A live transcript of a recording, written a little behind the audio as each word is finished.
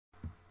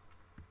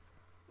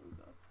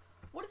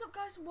What is up,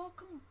 guys?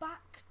 Welcome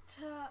back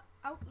to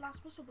Outlast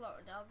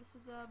Whistleblower. Now, this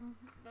is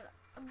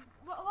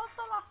whilst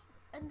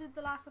I ended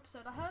the last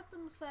episode, I heard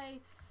them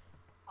say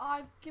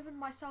I've given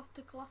myself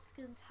to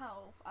Gluskin's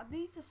health, and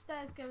these are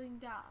stairs going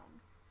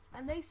down.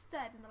 And they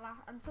said in the last,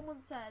 and someone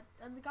said,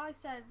 and the guy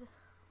said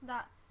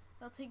that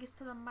they'll take us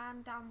to the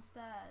man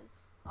downstairs.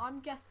 I'm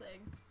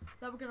guessing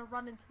that we're gonna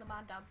run into the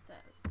man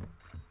downstairs.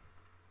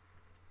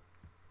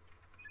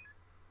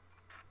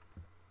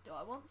 Do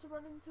I want to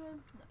run into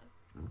him? No.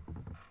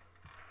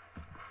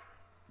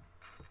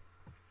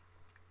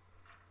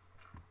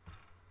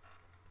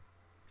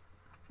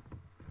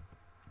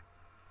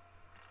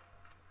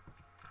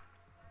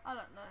 I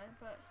don't know,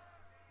 but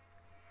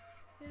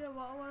you know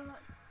what? I want to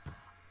like.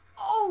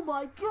 Oh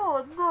my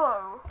god,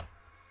 no!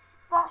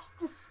 That's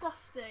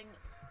disgusting.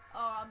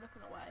 Oh, I'm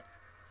looking away.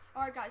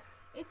 Alright, guys,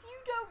 if you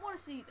don't want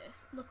to see this,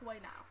 look away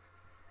now.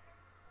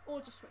 Or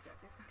just switch off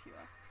your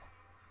computer.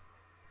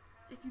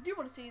 If you do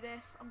want to see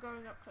this, I'm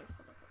going up close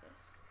to look at this.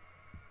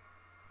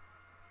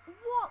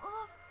 What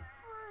the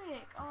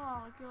frick?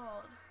 Oh my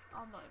god.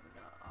 I'm not even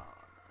gonna.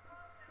 Oh no.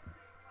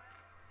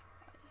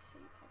 I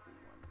hate everyone in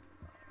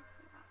the world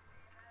for that.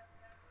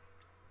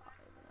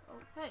 Oh,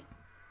 hey.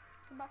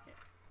 Come back here.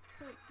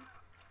 Sweet.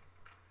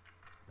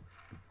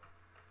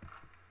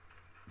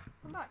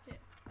 Come back here.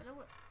 I know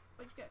where'd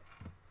you go?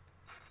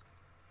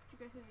 Did you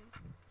go through these?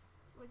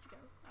 Where'd you go?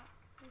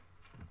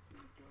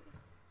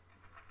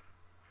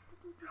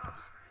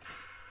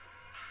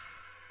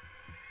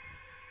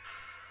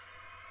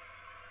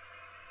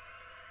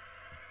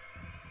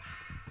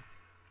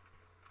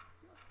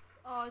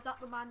 Oh, is that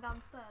the man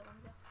downstairs?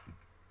 I'm guessing.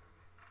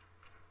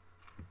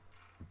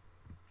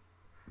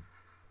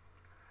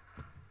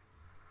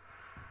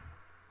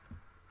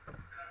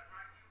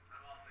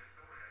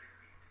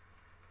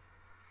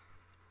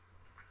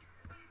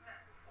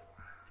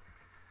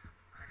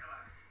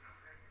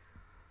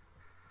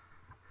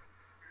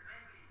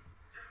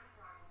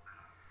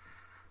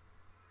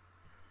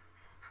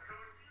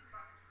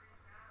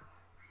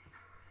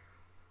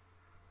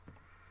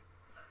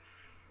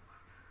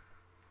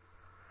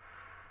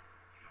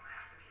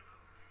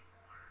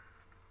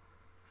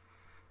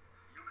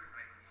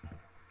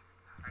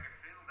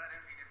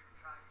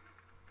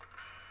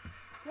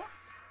 What?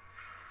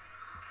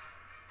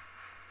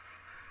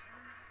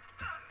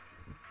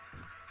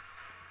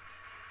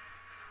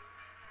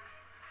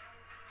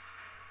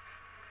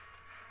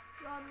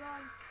 Run,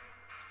 run.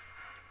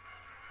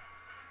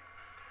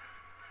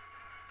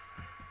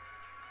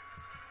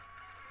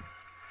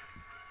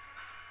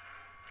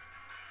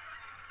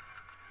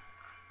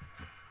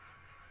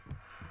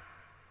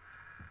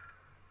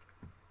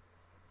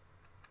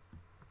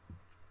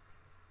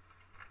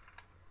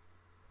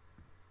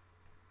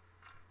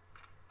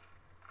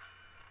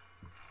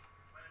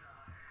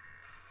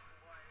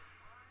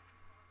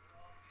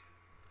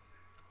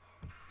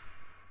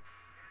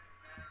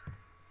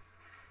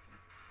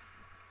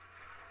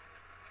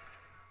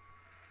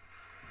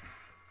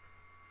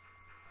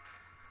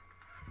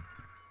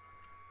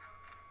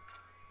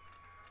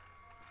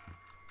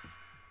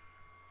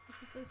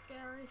 This is so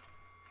scary.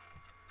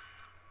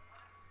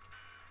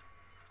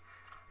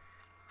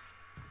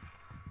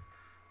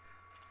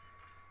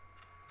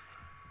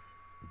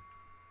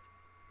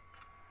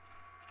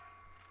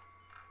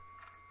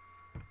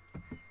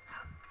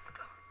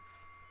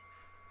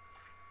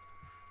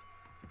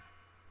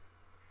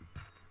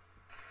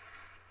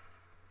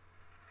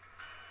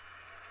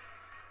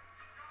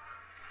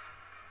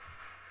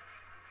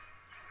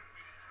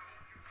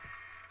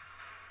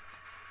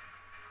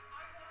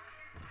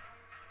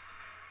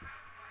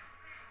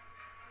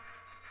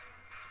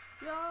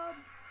 Jump!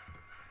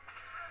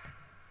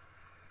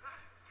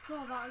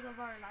 God, that was a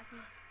very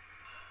lucky.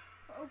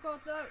 Oh god,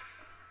 no!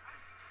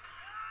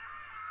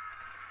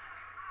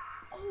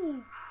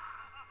 Oh!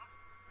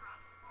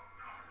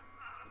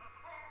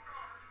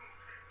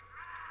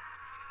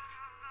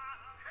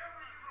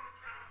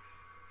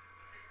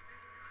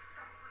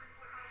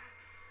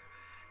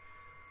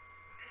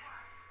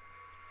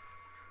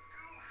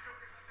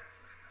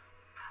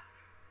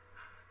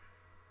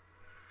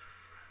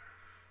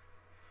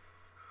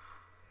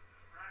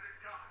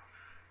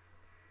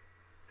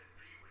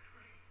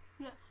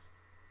 Yes.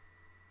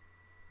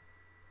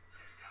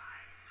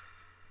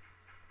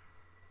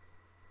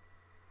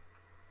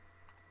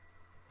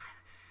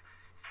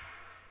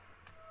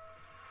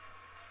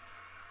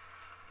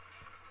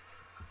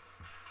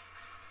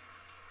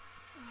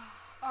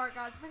 Alright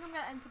guys, I think I'm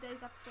going to end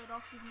today's episode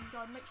off. If you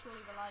enjoyed, make sure to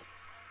leave a like.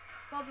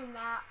 Other than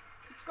that,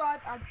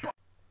 subscribe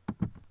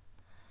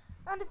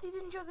and if you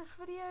did enjoy this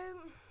video,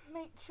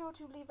 make sure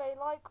to leave a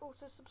like,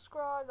 also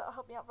subscribe, that'll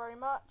help me out very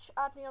much.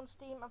 Add me on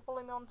Steam and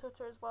follow me on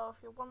Twitter as well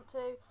if you want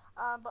to.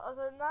 But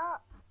other than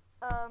that,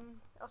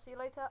 I'll see you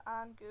later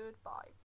and goodbye.